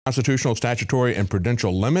constitutional, statutory, and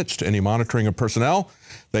prudential limits to any monitoring of personnel.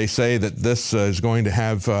 They say that this is going to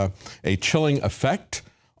have a chilling effect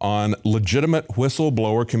on legitimate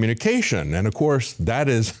whistleblower communication. And of course, that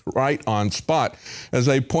is right on spot. As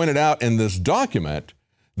they pointed out in this document,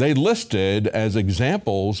 they listed as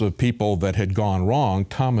examples of people that had gone wrong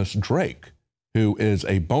Thomas Drake, who is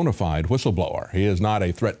a bona fide whistleblower. He is not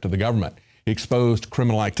a threat to the government. He exposed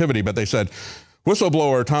criminal activity, but they said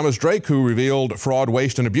whistleblower Thomas Drake, who revealed fraud,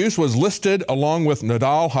 waste, and abuse, was listed along with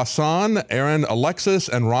Nadal Hassan, Aaron Alexis,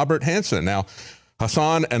 and Robert Hansen. Now,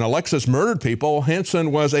 Hassan and Alexis murdered people.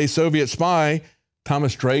 Hansen was a Soviet spy.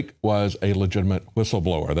 Thomas Drake was a legitimate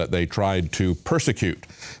whistleblower that they tried to persecute.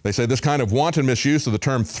 They say this kind of wanton misuse of the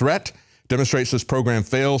term threat demonstrates this program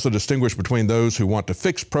fails to distinguish between those who want to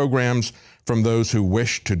fix programs from those who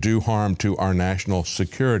wish to do harm to our national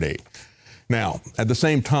security. Now, at the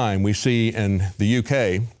same time, we see in the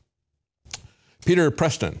UK, Peter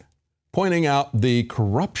Preston pointing out the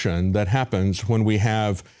corruption that happens when we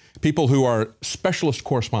have people who are specialist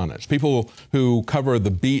correspondents, people who cover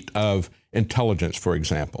the beat of intelligence, for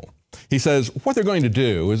example. He says what they're going to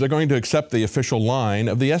do is they're going to accept the official line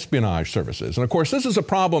of the espionage services. And of course, this is a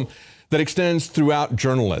problem that extends throughout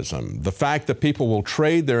journalism. The fact that people will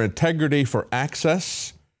trade their integrity for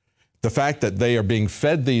access, the fact that they are being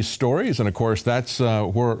fed these stories, and of course, that's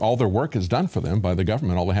where all their work is done for them by the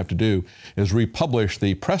government. All they have to do is republish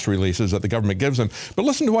the press releases that the government gives them. But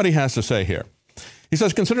listen to what he has to say here. He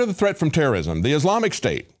says, consider the threat from terrorism. The Islamic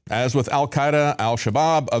State, as with Al-Qaeda,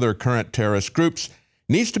 Al-Shabaab, other current terrorist groups,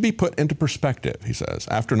 needs to be put into perspective, he says.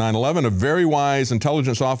 After 9/11, a very wise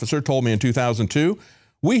intelligence officer told me in 2002,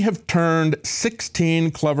 we have turned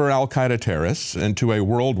 16 clever Al-Qaeda terrorists into a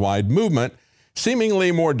worldwide movement,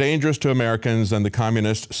 seemingly more dangerous to Americans than the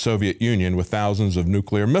communist Soviet Union with thousands of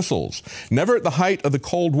nuclear missiles. Never at the height of the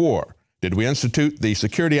Cold War did we institute the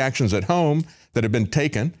security actions at home that have been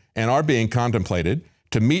taken and are being contemplated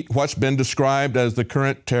to meet what's been described as the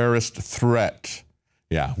current terrorist threat.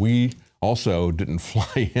 Yeah, we also didn't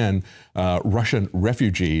fly in Russian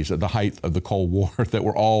refugees at the height of the Cold War that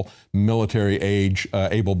were all military age,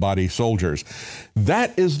 able-bodied soldiers.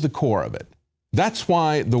 That is the core of it. That's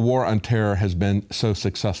why the war on terror has been so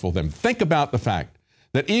successful then. Think about the fact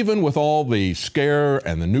that even with all the scare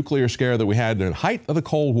and the nuclear scare that we had at the height of the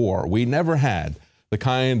Cold War, we never had the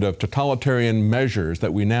kind of totalitarian measures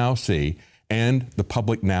that we now see and the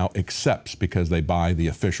public now accepts because they buy the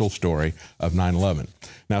official story of 9/11.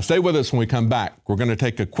 Now, stay with us when we come back. We're going to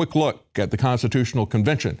take a quick look at the Constitutional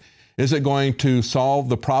Convention. Is it going to solve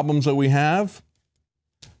the problems that we have?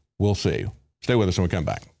 We'll see. Stay with us when we come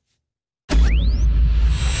back.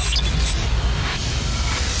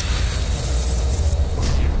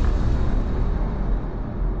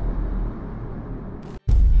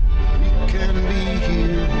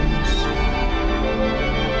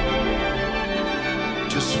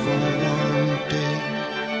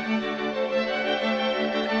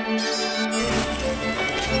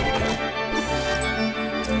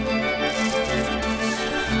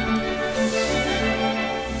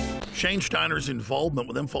 Shane Steiner's involvement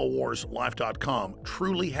with InfoWarsLife.com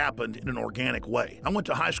truly happened in an organic way. I went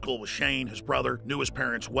to high school with Shane, his brother, knew his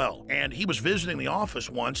parents well, and he was visiting the office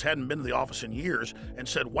once, hadn't been to the office in years, and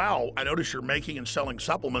said, wow, I notice you're making and selling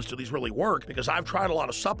supplements. Do these really work? Because I've tried a lot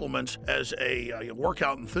of supplements as a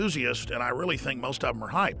workout enthusiast, and I really think most of them are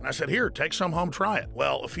hype. And I said, here, take some home, try it.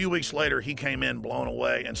 Well, a few weeks later, he came in blown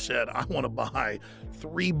away and said, I want to buy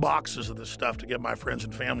 3 boxes of this stuff to give my friends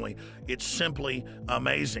and family. It's simply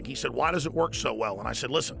amazing. He said, why does it work so well? And I said,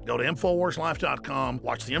 listen, go to InfoWarsLife.com,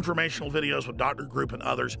 watch the informational videos with Dr. Group and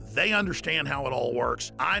others. They understand how it all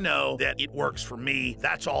works. I know that it works for me.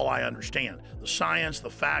 That's all I understand. The science, the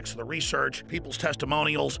facts, the research, people's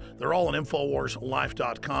testimonials, they're all on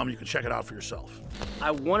InfoWarsLife.com. You can check it out for yourself. I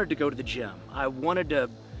wanted to go to the gym. I wanted to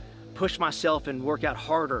push myself and work out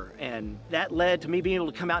harder. And that led to me being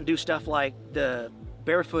able to come out and do stuff like the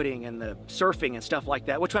barefooting and the surfing and stuff like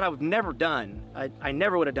that, which I've never done. I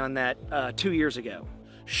never would have done that 2 years ago.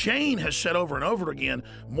 Shane has said over and over again,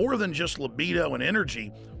 more than just libido and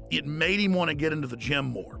energy, it made him want to get into the gym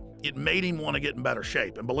more. It made him want to get in better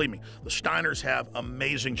shape. And believe me, the Steiners have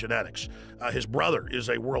amazing genetics. His brother is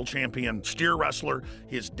a world champion steer wrestler.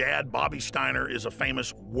 His dad, Bobby Steiner, is a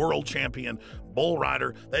famous world champion bull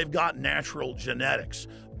rider. They've got natural genetics.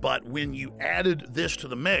 But when you added this to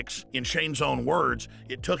the mix, in Shane's own words,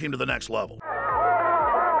 it took him to the next level.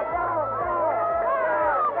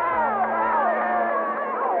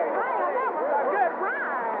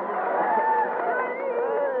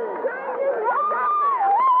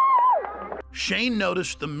 Shane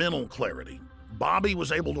noticed the mental clarity, Bobby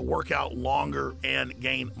was able to work out longer and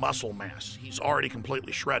gain muscle mass. He's already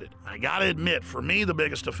completely shredded. I gotta admit, for me, the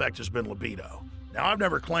biggest effect has been libido. Now, I've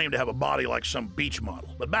never claimed to have a body like some beach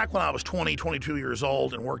model, but back when I was 20, 22 years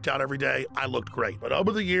old and worked out every day, I looked great. But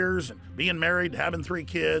over the years, and being married, having 3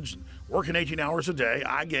 kids, working 18 hours a day,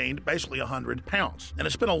 I gained basically 100 pounds. And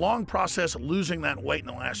it's been a long process losing that weight in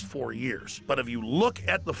the last 4 years. But if you look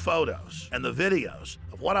at the photos and the videos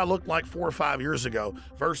of what I looked like 4 or 5 years ago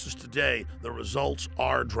versus today, the results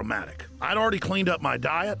are dramatic. I'd already cleaned up my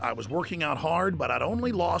diet, I was working out hard, but I'd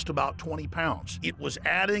only lost about 20 pounds. It was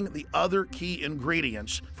adding the other key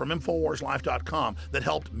ingredients from INFOWARSLife.com that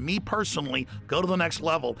helped me personally go to the next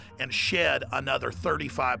level and shed another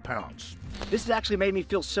 35 pounds. This has actually made me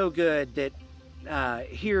feel so good that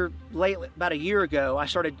here lately, about a year ago, I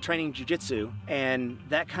started training jiu-jitsu, and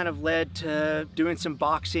that kind of led to doing some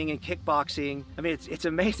boxing and kickboxing. I mean, it's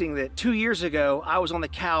amazing that 2 years ago, I was on the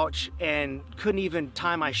couch and couldn't even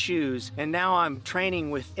tie my shoes, and now I'm training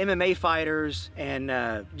with MMA fighters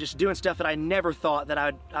and just doing stuff that I never thought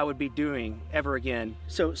that I would be doing ever again.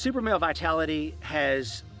 So Super Male Vitality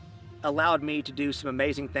has allowed me to do some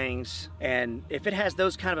amazing things, and if it has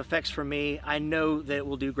those kind of effects for me, I know that it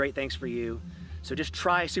will do great things for you. So just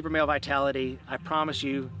try Super Male Vitality. I promise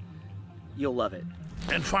you, you'll love it.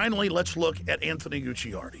 And finally, let's look at Anthony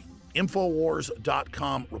Gucciardi,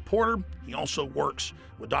 INFOWARS.com reporter. He also works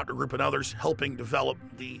with Dr. Group and others, helping develop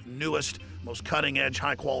the newest, most cutting-edge,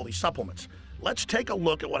 high-quality supplements. Let's take a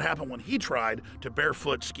look at what happened when he tried to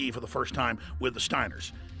barefoot ski for the first time with the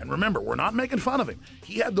Steiners. And remember, we're not making fun of him.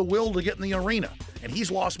 He had the will to get in the arena, and he's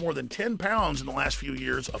lost more than 10 pounds in the last few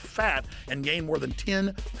years of fat and gained more than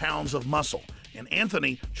 10 pounds of muscle. And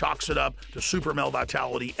Anthony chalks it up to Super Male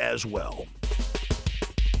Vitality as well.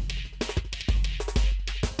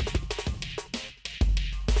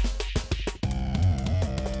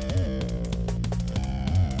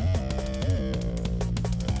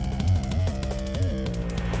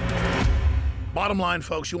 Bottom line,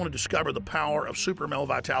 folks, you want to discover the power of Super Male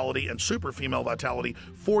Vitality and Super Female Vitality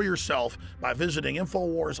for yourself by visiting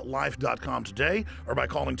INFOWARSLife.com today or by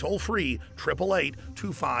calling toll-free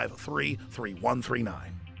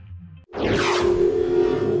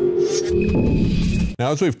 888-253-3139.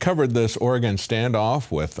 Now, as we've covered this Oregon standoff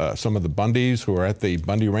with some of the Bundys who are at the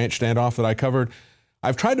Bundy Ranch standoff that I covered,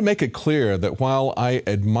 I've tried to make it clear that while I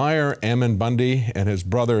admire Ammon Bundy and his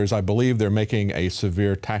brothers, I believe they're making a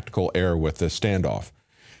severe tactical error with this standoff.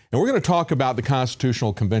 And we're going to talk about the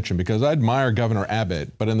Constitutional Convention because I admire Governor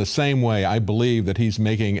Abbott, but in the same way, I believe that he's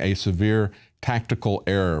making a severe tactical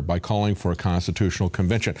error by calling for a Constitutional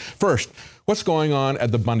Convention. First, what's going on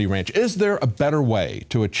at the Bundy Ranch? Is there a better way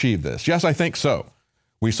to achieve this? Yes, I think so.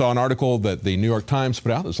 We saw an article that the New York Times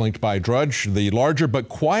put out that's linked by Drudge, the larger but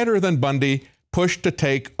quieter than Bundy pushed to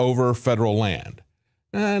take over federal land.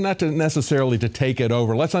 Not necessarily to take it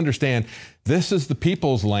over. Let's understand, this is the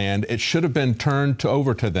people's land. It should have been turned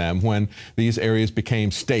over to them when these areas became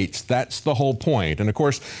states. That's the whole point. And of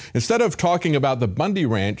course, instead of talking about the Bundy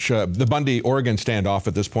Ranch, the Bundy, Oregon standoff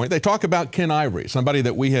at this point, they talk about Ken Ivory, somebody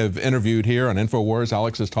that we have interviewed here on InfoWars.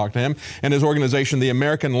 Alex has talked to him, and his organization, the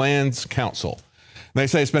American Lands Council. They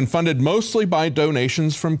say it's been funded mostly by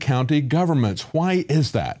donations from county governments. Why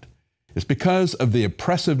is that? It's because of the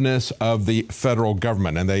oppressiveness of the federal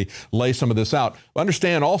government, and they lay some of this out.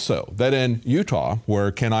 Understand also that in Utah,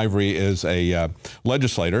 where Ken Ivory is a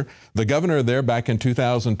legislator, the governor there back in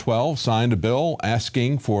 2012 signed a bill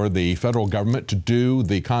asking for the federal government to do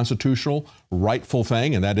the constitutional rightful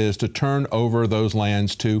thing, and that is to turn over those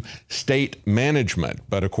lands to state management.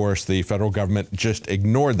 But of course, the federal government just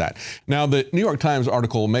ignored that. Now, the New York Times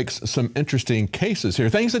article makes some interesting cases here,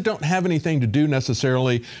 things that don't have anything to do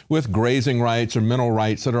necessarily with grazing rights or mineral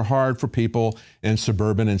rights that are hard for people in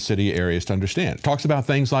suburban and city areas to understand. It talks about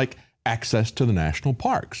things like access to the national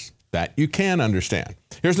parks. That you can understand.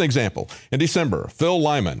 Here's an example. In December, Phil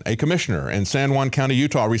Lyman, a commissioner in San Juan County,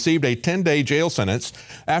 Utah, received a 10-day jail sentence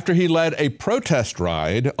after he led a protest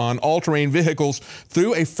ride on all-terrain vehicles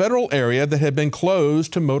through a federal area that had been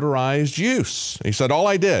closed to motorized use. He said, all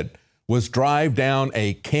I did was drive down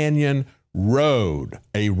a canyon road,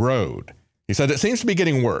 He said, it seems to be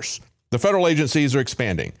getting worse. The federal agencies are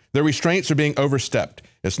expanding. The restraints are being overstepped.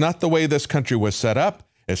 It's not the way this country was set up.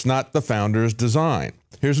 It's not the founder's design.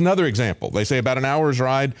 Here's another example. They say about an hour's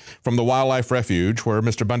ride from the wildlife refuge where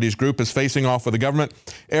Mr. Bundy's group is facing off with the government.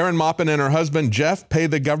 Erin Maupin and her husband, Jeff, pay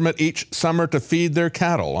the government each summer to feed their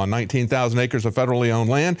cattle on 19,000 acres of federally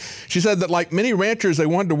owned land. She said that like many ranchers, they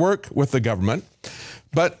wanted to work with the government,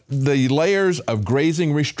 But the layers of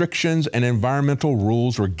grazing restrictions and environmental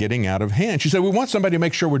rules were getting out of hand. She said, we want somebody to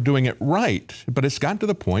make sure we're doing it right, but it's gotten to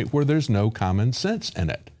the point where there's no common sense in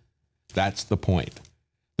it. That's the point.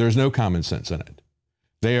 There's no common sense in it.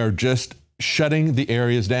 They are just shutting the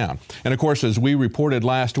areas down. And of course, as we reported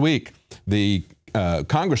last week, the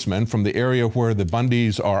congressman from the area where the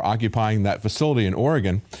Bundys are occupying that facility in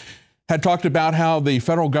Oregon had talked about how the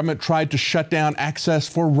federal government tried to shut down access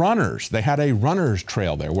for runners. They had a runners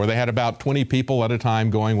trail there where they had about 20 people at a time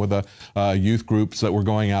going with youth groups that were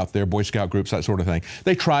going out there, Boy Scout groups, that sort of thing.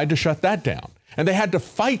 They tried to shut that down. And they had to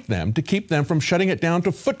fight them to keep them from shutting it down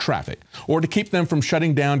to foot traffic or to keep them from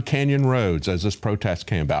shutting down canyon roads as this protest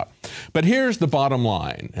came about. But here's the bottom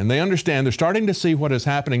line, and they understand they're starting to see what is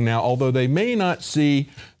happening now, although they may not see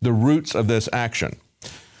the roots of this action.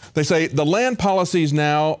 They say the land policies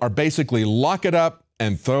now are basically lock it up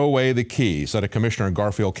and throw away the key, said a commissioner in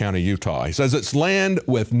Garfield County, Utah. He says it's land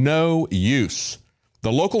with no use.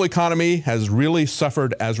 The local economy has really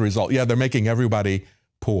suffered as a result. Yeah, they're making everybody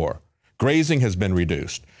poor. Grazing has been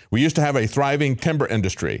reduced. We used to have a thriving timber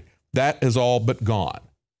industry. That is all but gone.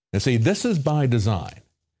 And see, this is by design.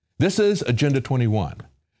 This is Agenda 21.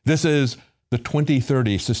 This is the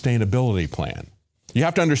 2030 sustainability plan. You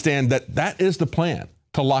have to understand that that is the plan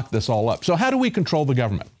to lock this all up. So how do we control the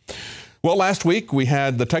government? Well, last week we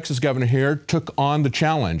had the Texas governor here took on the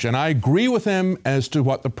challenge, and I agree with him as to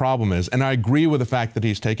what the problem is, and I agree with the fact that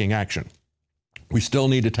he's taking action. We still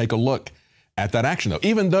need to take a look at that action, though.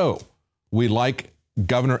 Even though we like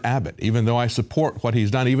Governor Abbott, even though I support what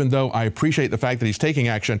he's done, even though I appreciate the fact that he's taking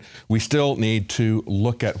action, we still need to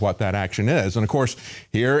look at what that action is. And of course,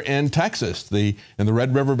 here in Texas, in the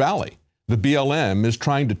Red River Valley, the BLM is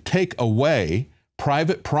trying to take away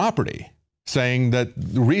private property, saying that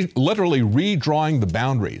literally redrawing the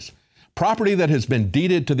boundaries. Property that has been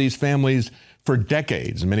deeded to these families for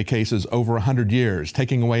decades, in many cases over 100 years,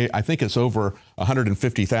 taking away, I think it's over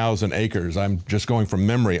 150,000 acres. I'm just going from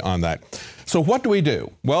memory on that. So what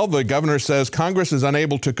do? Well, the governor says Congress is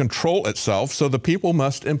unable to control itself, so the people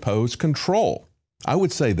must impose control. I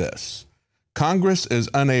would say this: Congress is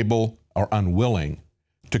unable or unwilling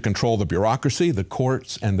to control the bureaucracy, the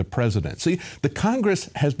courts, and the president. See, the Congress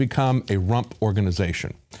has become a rump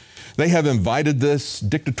organization. They have invited this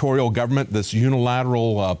dictatorial government, this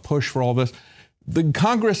unilateral push for all this. The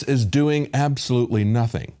Congress is doing absolutely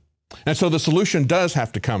nothing. And so the solution does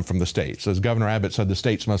have to come from the states. As Governor Abbott said, the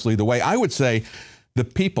states must lead the way. I would say the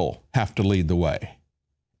people have to lead the way.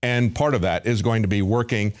 And part of that is going to be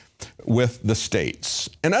working with the states.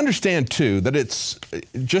 And understand, too, that it's,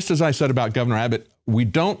 just as I said about Governor Abbott, we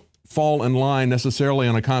don't fall in line necessarily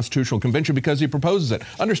on a constitutional convention because he proposes it.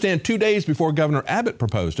 Understand, 2 days before Governor Abbott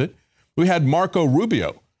proposed it, we had Marco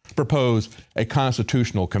Rubio propose a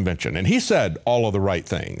constitutional convention. And he said all of the right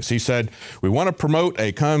things. He said, we want to promote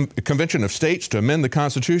a convention of states to amend the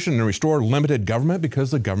Constitution and restore limited government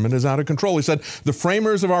because the government is out of control. He said, the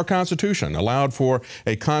framers of our Constitution allowed for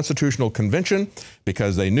a constitutional convention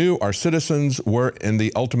because they knew our citizens were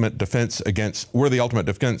the ultimate defense against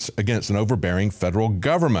an overbearing federal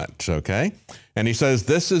government. Okay? And he says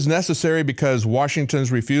this is necessary because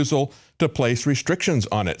Washington's refusal to place restrictions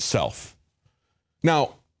on itself.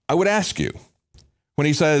 Now, I would ask you, when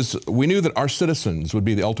he says we knew that our citizens would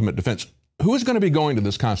be the ultimate defense, who is going to be going to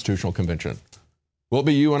this constitutional convention? Will it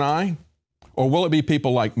be you and I? Or will it be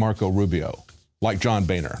people like Marco Rubio, like John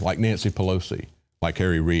Boehner, like Nancy Pelosi, like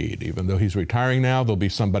Harry Reid? Even though he's retiring now, there'll be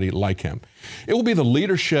somebody like him. It will be the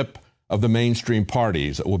leadership of the mainstream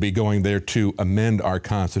parties that will be going there to amend our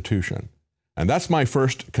Constitution. And that's my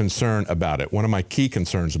first concern about it, one of my key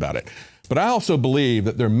concerns about it. But I also believe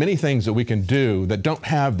that there are many things that we can do that don't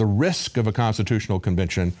have the risk of a constitutional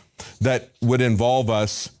convention that would involve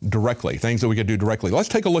us directly, things that we could do directly. Let's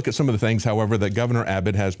take a look at some of the things, however, that Governor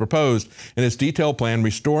Abbott has proposed in his detailed plan,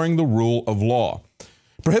 Restoring the Rule of Law.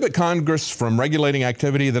 Prohibit Congress from regulating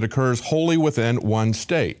activity that occurs wholly within one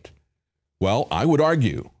state. Well, I would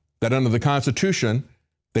argue that under the Constitution,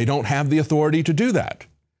 they don't have the authority to do that.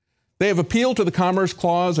 They have appealed to the Commerce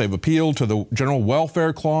Clause. They've appealed to the General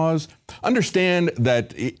Welfare Clause. Understand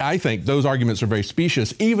that I think those arguments are very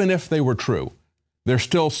specious. Even if they were true, they're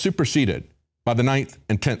still superseded by the 9th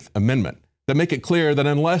and 10th Amendment that make it clear that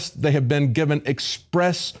unless they have been given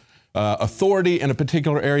express authority in a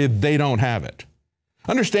particular area, they don't have it.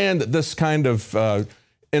 Understand that this kind of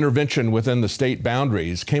intervention within the state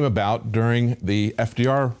boundaries came about during the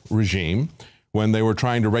FDR regime when they were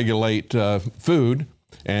trying to regulate food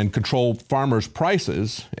and control farmers'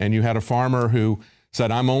 prices. And you had a farmer who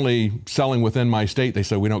said, I'm only selling within my state. They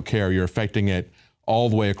said, we don't care. You're affecting it all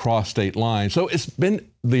the way across state lines. So it's been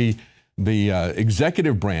the the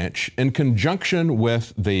executive branch in conjunction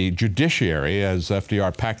with the judiciary, as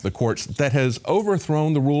FDR packed the courts, that has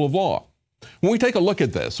overthrown the rule of law. When we take a look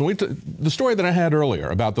at this, the story that I had earlier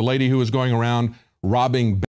about the lady who was going around robbing